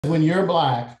When you're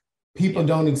Black, people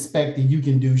don't expect that you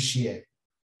can do shit.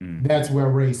 That's where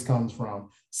race comes from.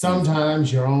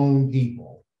 Sometimes your own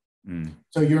people.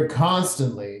 So you're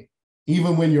constantly,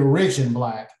 even when you're rich and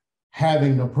Black,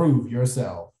 having to prove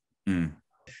yourself.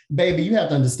 Baby, you have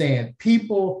to understand,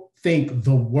 people think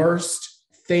the worst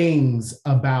things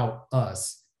about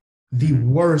us, the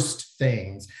worst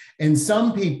things. And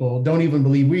some people don't even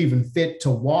believe we even fit to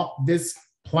walk this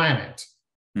planet.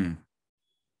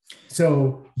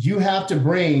 So you have to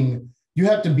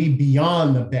be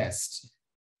beyond the best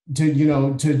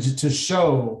to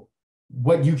show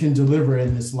what you can deliver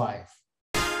in this life.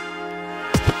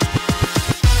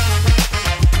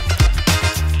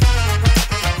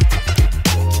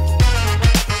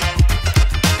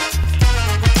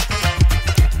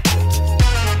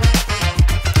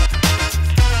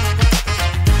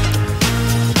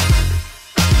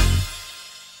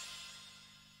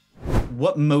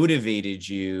 What motivated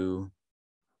you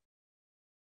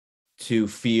to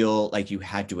feel like you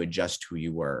had to adjust who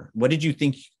you were? What did you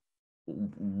think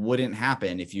wouldn't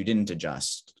happen if you didn't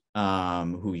adjust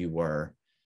who you were?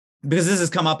 Because this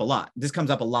has come up a lot. This comes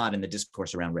up a lot in the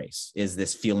discourse around race, is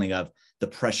this feeling of the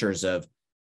pressures of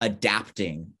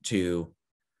adapting to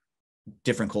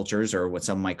different cultures, or what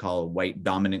some might call white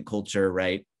dominant culture,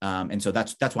 right? And so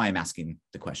that's why I'm asking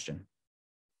the question.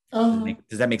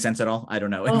 Does that make sense at all? I don't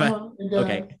know.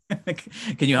 Okay.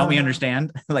 Can you help me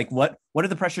understand? Like what are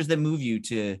the pressures that move you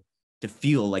to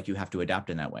feel like you have to adapt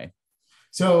in that way?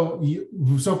 So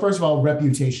first of all,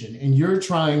 reputation. And you're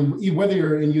trying, whether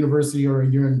you're in university or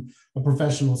you're in a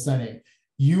professional setting,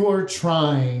 you are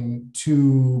trying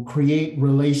to create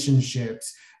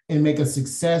relationships and make a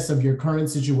success of your current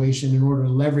situation in order to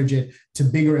leverage it to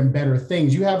bigger and better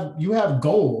things. You have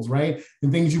goals, right? And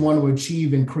things you want to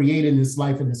achieve and create in this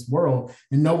life, in this world.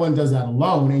 And no one does that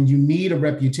alone. And you need a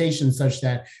reputation such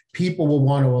that people will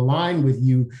want to align with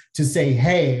you to say,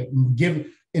 hey,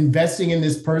 investing in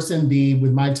this person, be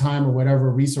with my time or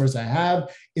whatever resource I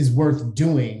have, is worth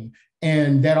doing.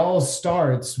 And that all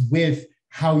starts with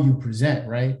how you present,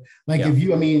 right? Like if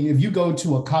you go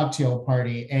to a cocktail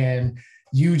party and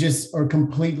you just are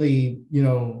completely,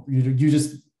 you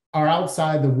just are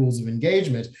outside the rules of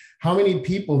engagement. How many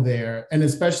people there, and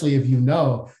especially if you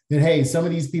know that, hey, some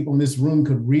of these people in this room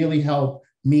could really help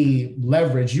me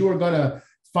leverage, you are going to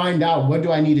find out, what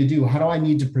do I need to do? How do I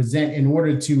need to present in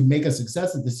order to make a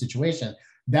success of this situation?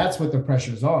 That's what the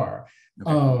pressures are.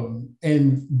 Okay.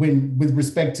 And with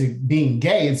respect to being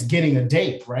gay, it's getting a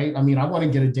date, right? I mean, I want to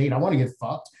get a date. I want to get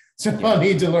fucked. So yeah.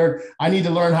 I need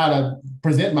to learn how to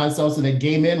present myself so that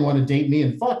gay men want to date me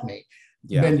and fuck me.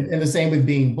 Yeah. And the same with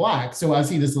being Black. So I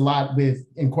see this a lot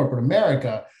in corporate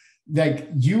America. Like,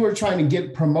 you are trying to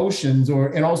get promotions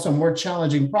and also more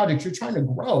challenging projects. You're trying to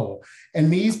grow.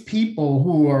 And these people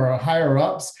who are higher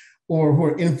ups or who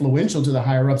are influential to the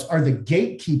higher ups are the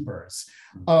gatekeepers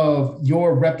of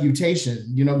your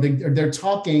reputation. They're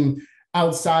talking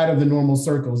outside of the normal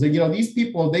circles. These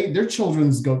people, their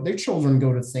children go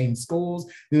to the same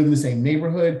schools, they live in the same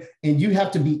neighborhood, and you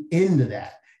have to be into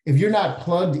that. If you're not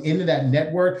plugged into that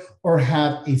network or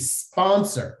have a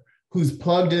sponsor who's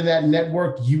plugged into that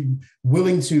network, you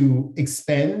willing to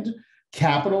expend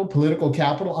capital, political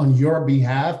capital on your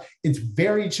behalf, it's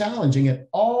very challenging. And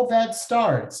all that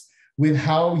starts with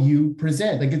how you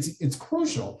present. Like, it's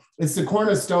crucial. It's the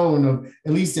cornerstone of,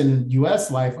 at least in US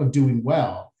life, of doing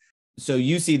well. So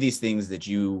you see these things that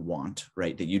you want,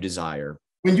 right? That you desire.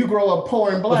 When you grow up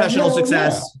poor and Black,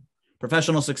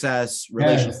 professional success,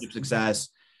 relationship success.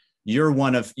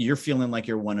 You're feeling like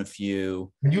you're one of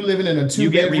few. You living in a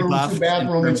two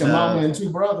bathroom with your mama and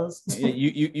two brothers.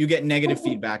 you get negative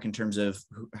feedback in terms of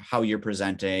how you're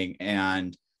presenting,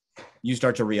 and you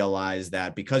start to realize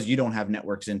that because you don't have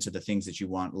networks into the things that you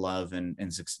want, love and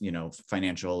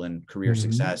financial and career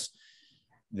success,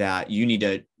 that you need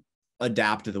to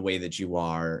adapt to the way that you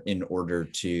are in order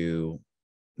to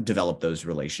develop those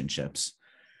relationships.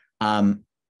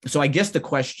 So I guess the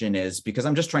question is, because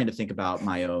I'm just trying to think about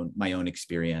my own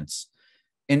experience,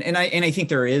 and I think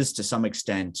there is, to some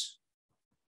extent,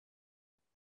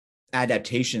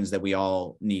 adaptations that we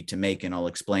all need to make, and I'll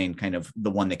explain kind of the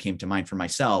one that came to mind for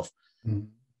myself.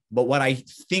 But what I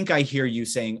think I hear you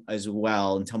saying as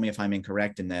well, and tell me if I'm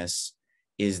incorrect in this,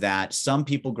 is that some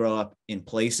people grow up in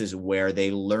places where they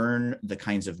learn the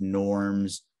kinds of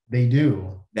norms they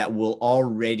do that will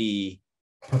already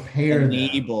prepare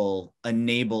enable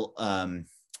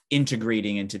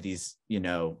integrating into these,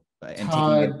 and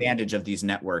taking advantage of these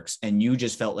networks. And you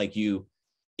just felt like it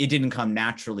didn't come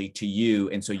naturally to you.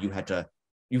 And so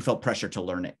you felt pressure to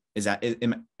learn it. Is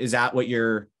that what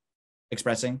you're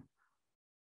expressing?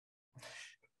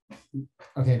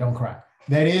 Okay, don't cry.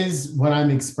 That is what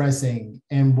I'm expressing,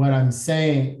 and what I'm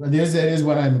saying. That is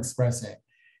what I'm expressing.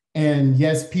 And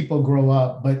yes, people grow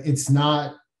up, but it's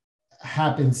not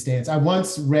happenstance. I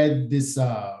once read this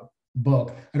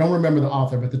book. I don't remember the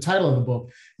author, but the title of the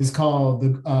book is called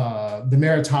The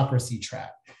Meritocracy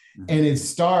Trap. And it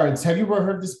starts. Have you ever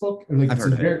heard this book? I've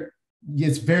heard of it.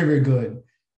 It's very, very good,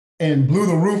 and blew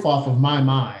the roof off of my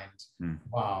mind.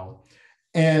 Wow.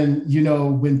 And,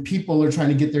 when people are trying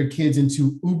to get their kids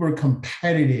into uber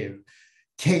competitive,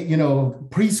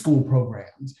 preschool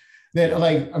programs that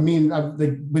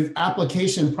with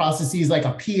application processes like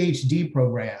a PhD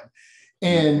program.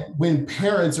 And when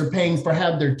parents are paying for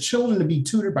have their children to be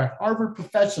tutored by Harvard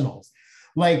professionals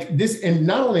like this, and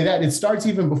not only that, it starts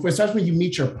when you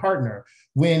meet your partner.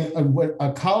 When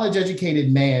a college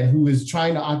educated man who is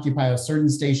trying to occupy a certain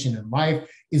station in life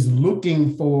is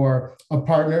looking for a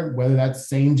partner, whether that's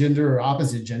same gender or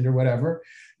opposite gender, whatever,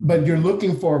 but you're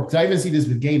looking for, because I even see this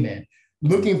with gay men,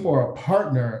 looking for a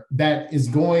partner that is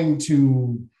going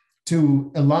to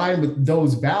align with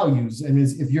those values. And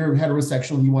if you're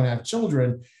heterosexual and you want to have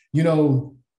children,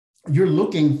 you're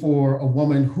looking for a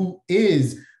woman who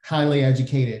is highly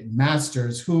educated,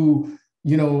 masters, who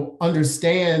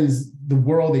understands the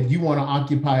world that you want to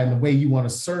occupy and the way you want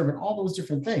to serve and all those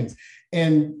different things.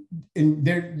 And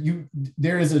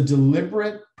there is a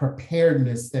deliberate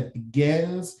preparedness that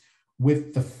begins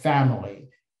with the family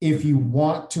if you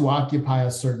want to occupy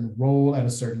a certain role and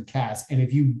a certain caste. And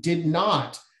if you did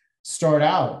not start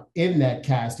out in that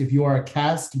caste, if you are a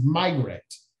caste migrant,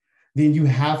 then you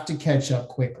have to catch up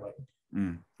quickly.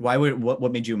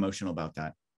 What made you emotional about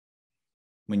that?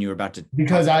 When you were about to,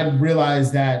 because I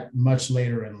realized that much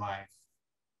later in life.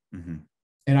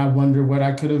 And I wonder what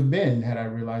I could have been had I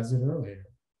realized it earlier.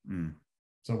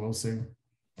 So we'll see.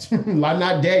 I'm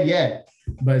not dead yet,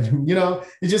 but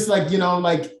it's just like, you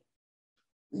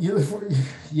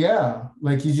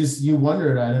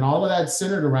wonder that, and all of that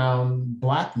centered around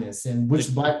Blackness and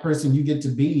which Black person you get to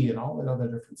be and all that other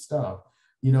different stuff.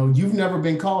 You've never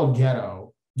been called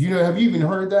ghetto. Have you even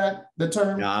heard the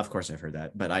term? Yeah, of course I've heard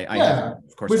that, but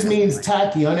of course, which means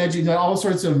tacky, uneducated, all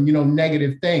sorts of,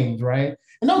 negative things, right?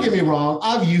 And don't get me wrong,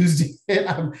 I've used it.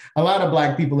 A lot of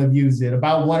Black people have used it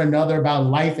about one another, about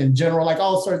life in general, like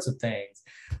all sorts of things.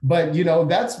 But,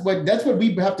 that's what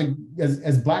we have to,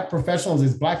 as Black professionals,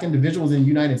 as Black individuals in the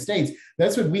United States,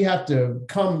 that's what we have to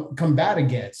combat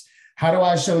against. How do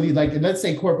I show these, let's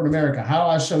say corporate America, how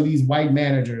do I show these white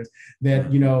managers that,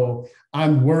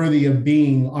 I'm worthy of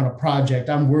being on a project,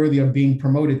 I'm worthy of being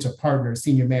promoted to partner,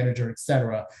 senior manager, et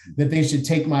cetera, that they should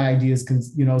take my ideas,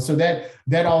 so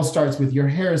that all starts with your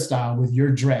hairstyle, with your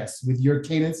dress, with your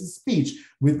cadence of speech,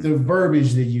 with the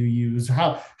verbiage that you use,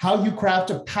 how you craft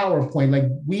a PowerPoint. Like,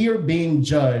 we are being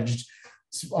judged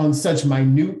on such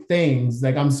minute things.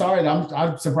 Like, I'm sorry,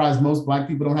 I'm surprised most Black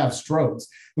people don't have strokes,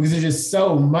 because there's just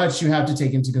so much you have to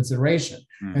take into consideration.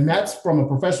 And that's from a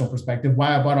professional perspective,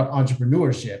 why I brought up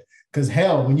entrepreneurship. Because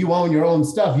hell, when you own your own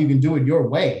stuff, you can do it your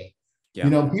way.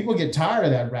 Yeah. People get tired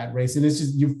of that rat race, and it's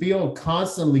just, you feel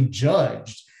constantly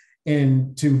judged,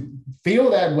 and to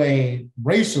feel that way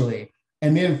racially.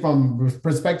 And then from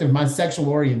perspective of my sexual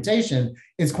orientation,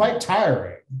 it's quite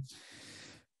tiring.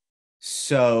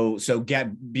 So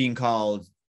being called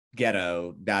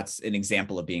ghetto, that's an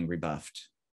example of being rebuffed.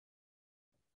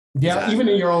 Yeah, even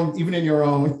in your own,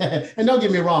 and don't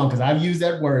get me wrong, because I've used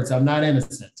that word, so I'm not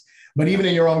innocent. But even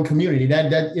in your own community,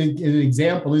 that an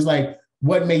example is like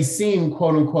what may seem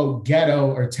quote unquote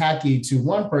ghetto or tacky to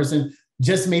one person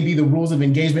just may be the rules of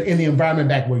engagement in the environment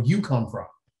back where you come from.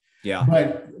 Yeah.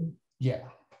 But yeah.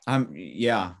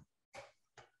 Yeah.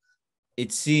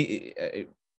 It seems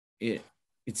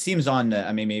on,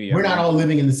 maybe we're not all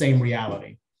living in the same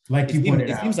reality. Like you pointed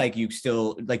out. It seems like you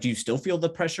still, do you still feel the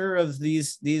pressure of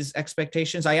these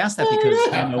expectations? I ask that because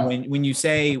when you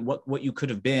say what you could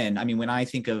have been, when I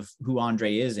think of who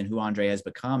Andre is and who Andre has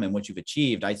become and what you've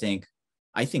achieved, I think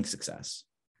success.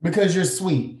 Because you're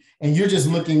sweet and you're just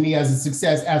looking at me as a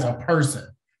success as a person.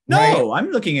 No, right?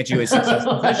 I'm looking at you as success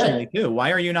professionally too.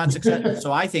 Why are you not successful?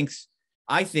 So I think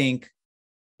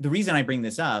the reason I bring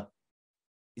this up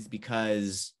is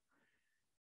because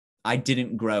I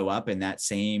didn't grow up in that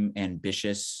same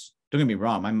ambitious. Don't get me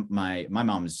wrong. My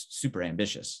mom's super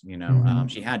ambitious.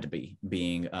 She had to be,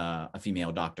 being a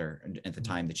female doctor at the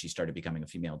time that she started becoming a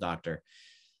female doctor.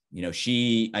 I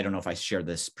don't know if I shared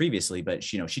this previously, but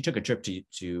she took a trip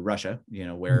to Russia.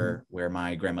 Where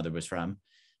my grandmother was from.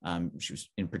 She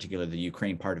was in particular the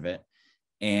Ukraine part of it,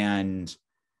 and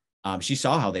she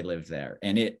saw how they lived there,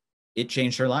 and it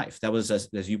changed her life. That was,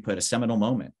 as you put, a seminal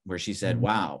moment where she said,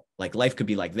 wow, like life could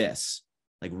be like this,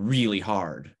 like really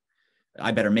hard.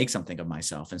 I better make something of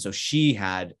myself. And so she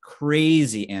had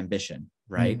crazy ambition,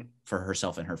 right, for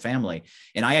herself and her family.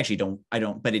 And I actually don't,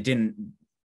 but it didn't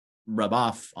rub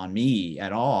off on me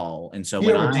at all. And so you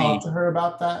when ever I talk to her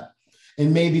about that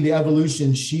and maybe the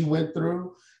evolution she went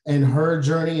through and her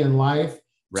journey in life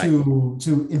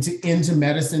into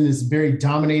medicine, this very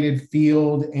dominated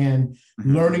field, and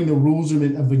learning the rules of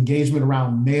engagement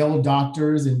around male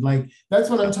doctors, and like that's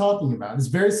what I'm talking about. It's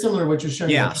very similar to what you're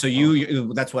sharing. Yeah, so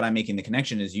you that's what I'm making the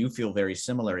connection is you feel very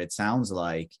similar. It sounds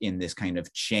like in this kind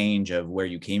of change of where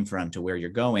you came from to where you're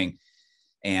going.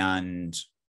 And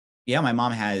yeah, my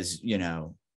mom has,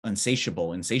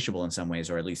 insatiable in some ways,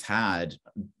 or at least had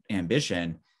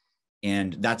ambition.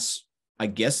 And that's, I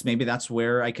guess maybe that's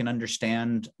where I can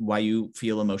understand why you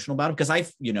feel emotional about it. Because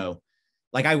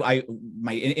my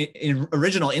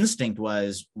original instinct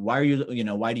was, why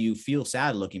do you feel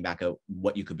sad looking back at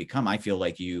what you could become? I feel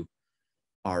like you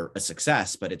are a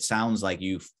success, but it sounds like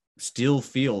you still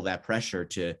feel that pressure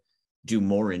to do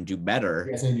more and do better.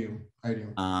 Yes, I do.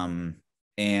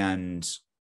 And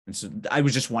so I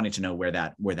was just wanting to know where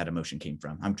that emotion came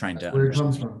from. I'm trying to where it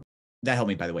comes from. That helped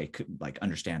me, by the way,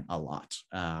 understand a lot.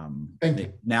 Thank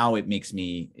you. Now it makes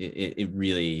me, it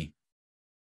really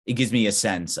gives me a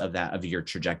sense of your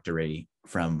trajectory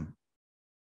from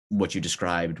what you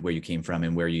described, where you came from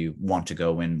and where you want to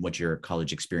go and what your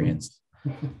college experience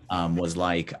was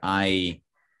like. I'm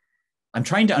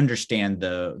trying to understand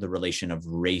the relation of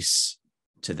race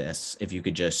to this. If you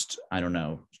could just, I don't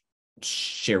know,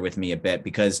 share with me a bit,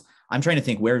 because I'm trying to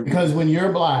think because when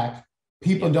you're Black,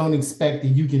 people don't expect that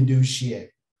you can do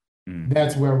shit.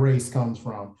 That's where race comes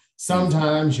from.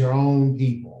 Sometimes your own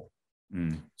people.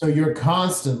 So you're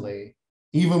constantly,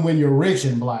 even when you're rich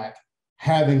and Black,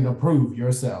 having to prove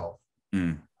yourself.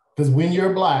 Because when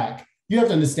you're Black, you have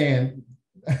to understand,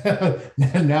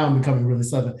 now I'm becoming really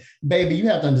Southern. Baby, you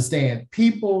have to understand,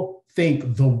 people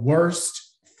think the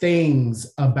worst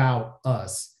things about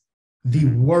us, the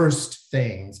worst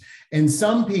things. And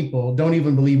some people don't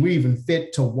even believe we even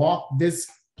fit to walk this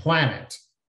planet.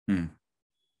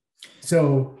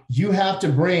 So you have to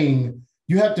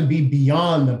be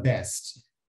beyond the best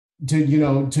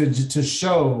to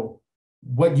show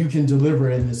what you can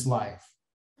deliver in this life.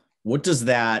 What does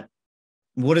it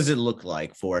look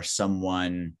like for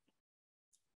someone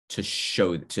to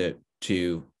show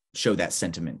that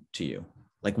sentiment to you?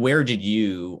 Like, where did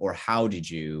you, or how did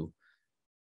you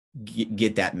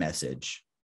get that message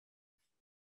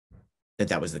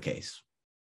that was the case?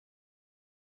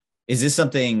 Is this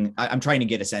something I'm trying to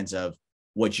get a sense of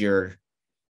what it's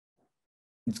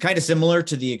kind of similar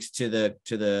to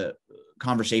the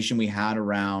conversation we had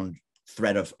around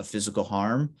threat of physical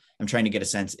harm. I'm trying to get a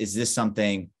sense, is this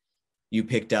something you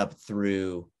picked up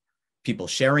through people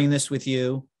sharing this with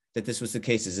you, that this was the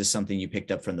case? Is this something you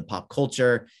picked up from the pop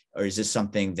culture, or is this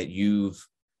something that you've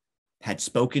had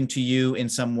spoken to you in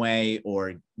some way,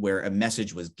 or where a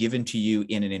message was given to you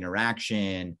in an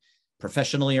interaction,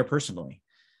 professionally or personally?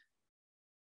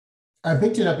 I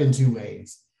picked it up in two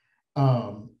ways.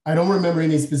 I don't remember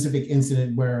any specific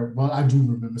incident I do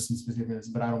remember some specific incidents,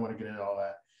 but I don't want to get into all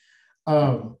that.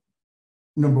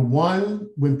 Number one,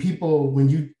 when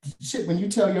you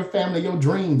tell your family your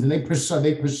dreams and they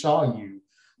pshaw you,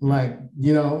 like,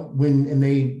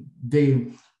 they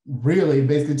really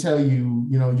basically tell you,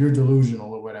 you're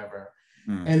delusional or whatever.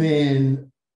 And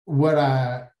then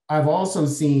I've also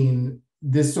seen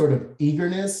this sort of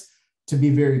eagerness to be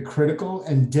very critical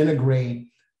and denigrate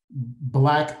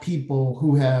Black people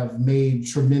who have made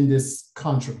tremendous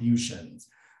contributions.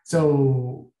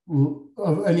 So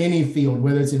in any field,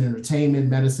 whether it's in entertainment,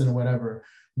 medicine, or whatever,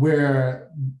 where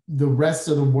the rest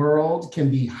of the world can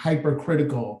be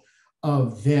hypercritical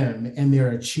of them and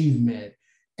their achievement.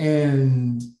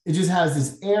 And it just has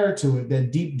this air to it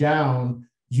that deep down,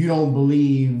 you don't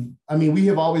believe. I mean, we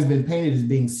have always been painted as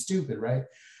being stupid, right?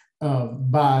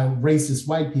 By racist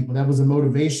white people. That was a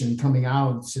motivation coming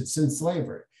out since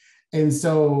slavery. And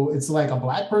so it's like, a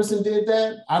Black person did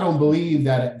that. I don't believe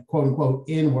that a quote unquote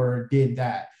N-word did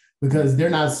that, because they're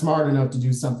not smart enough to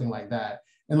do something like that.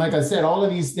 And like I said, all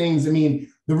of these things, I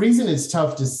mean, the reason it's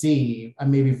tough to see,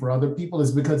 maybe for other people,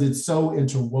 is because it's so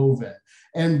interwoven.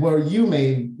 And where you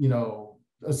may,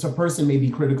 a person may be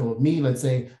critical of me, let's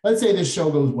say this show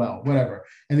goes well, whatever.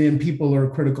 And then people are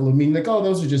critical of me, like, oh,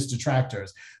 those are just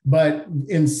detractors. But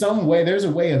in some way, there's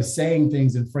a way of saying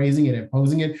things and phrasing it and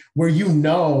posing it where,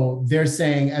 they're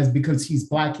saying because he's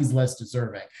Black, he's less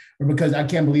deserving. Or because I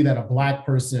can't believe that a Black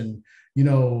person,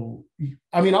 I'll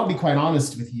be quite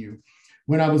honest with you.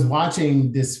 When I was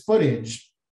watching this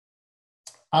footage,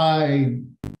 I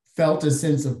felt a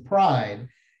sense of pride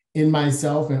in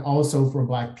myself and also for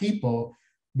Black people.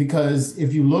 Because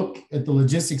if you look at the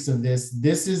logistics of this,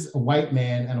 this is a white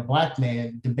man and a Black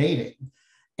man debating.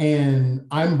 And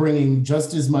I'm bringing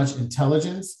just as much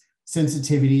intelligence,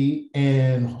 sensitivity,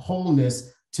 and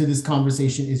wholeness to this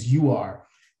conversation as you are.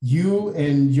 You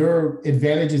and your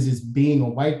advantages as being a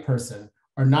white person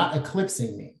are not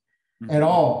eclipsing me at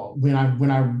all when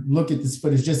I look at this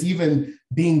footage, just even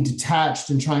being detached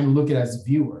and trying to look at it as a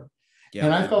viewer. Yeah.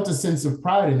 And I felt a sense of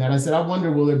pride in that. I said, I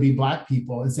wonder, will there be Black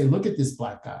people and say, look at this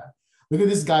Black guy. Look at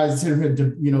this guy sitting here,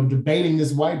 debating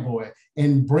this white boy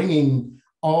and bringing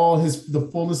all the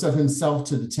fullness of himself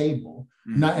to the table,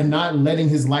 not letting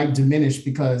his light diminish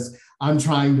because I'm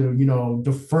trying to,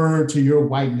 defer to your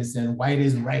whiteness and white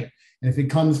is right. And if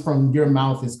it comes from your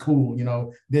mouth, it's cool,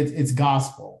 that it's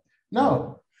gospel.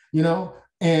 No,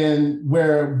 and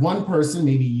where one person,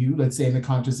 maybe you, let's say in the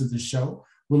context of the show,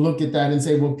 will look at that and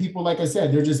say, well, people, like I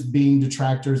said, they're just being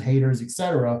detractors, haters,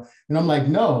 etc. And I'm like,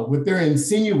 no, what they're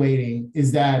insinuating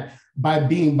is that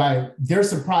they're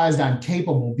surprised I'm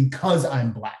capable because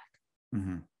I'm Black.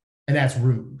 And that's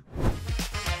rude.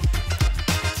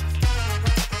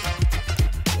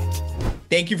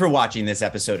 Thank you for watching this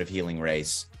episode of Healing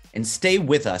Race, and stay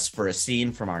with us for a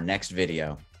scene from our next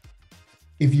video.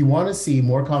 If you want to see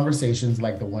more conversations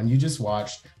like the one you just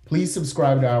watched, please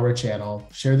subscribe to our channel,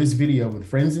 share this video with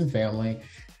friends and family,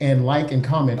 and like and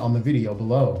comment on the video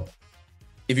below.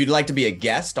 If you'd like to be a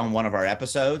guest on one of our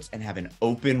episodes and have an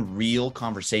open, real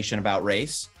conversation about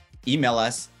race, email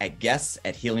us at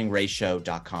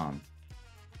guests@healingraceshow.com.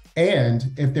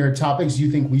 And if there are topics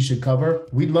you think we should cover,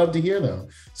 we'd love to hear them.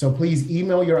 So please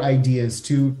email your ideas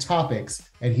to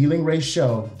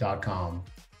topics@healingraceshow.com.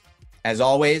 As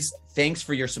always, thanks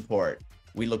for your support.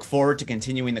 We look forward to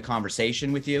continuing the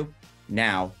conversation with you.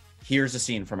 Now, here's a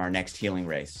scene from our next Healing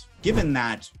Race. Given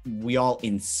that we all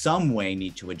in some way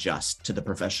need to adjust to the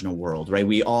professional world, right?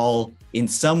 We all in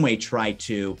some way try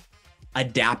to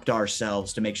adapt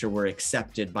ourselves to make sure we're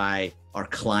accepted by our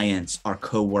clients, our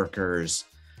coworkers,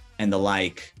 and the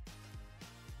like.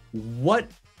 What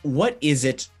is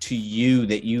it to you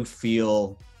that you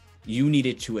feel you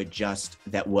needed to adjust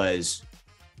that was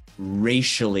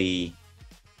racially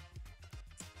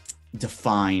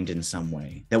defined in some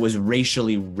way, that was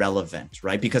racially relevant,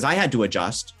 right? Because I had to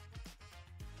adjust,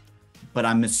 but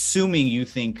I'm assuming you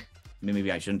think,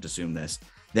 maybe I shouldn't assume this,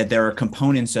 that there are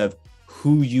components of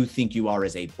who you think you are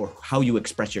or how you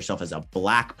express yourself as a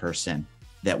Black person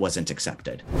that wasn't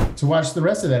accepted. To watch the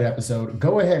rest of that episode,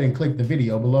 go ahead and click the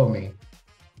video below me.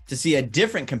 To see a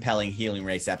different compelling Healing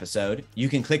Race episode, you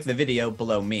can click the video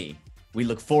below me. We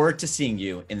look forward to seeing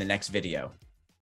you in the next video.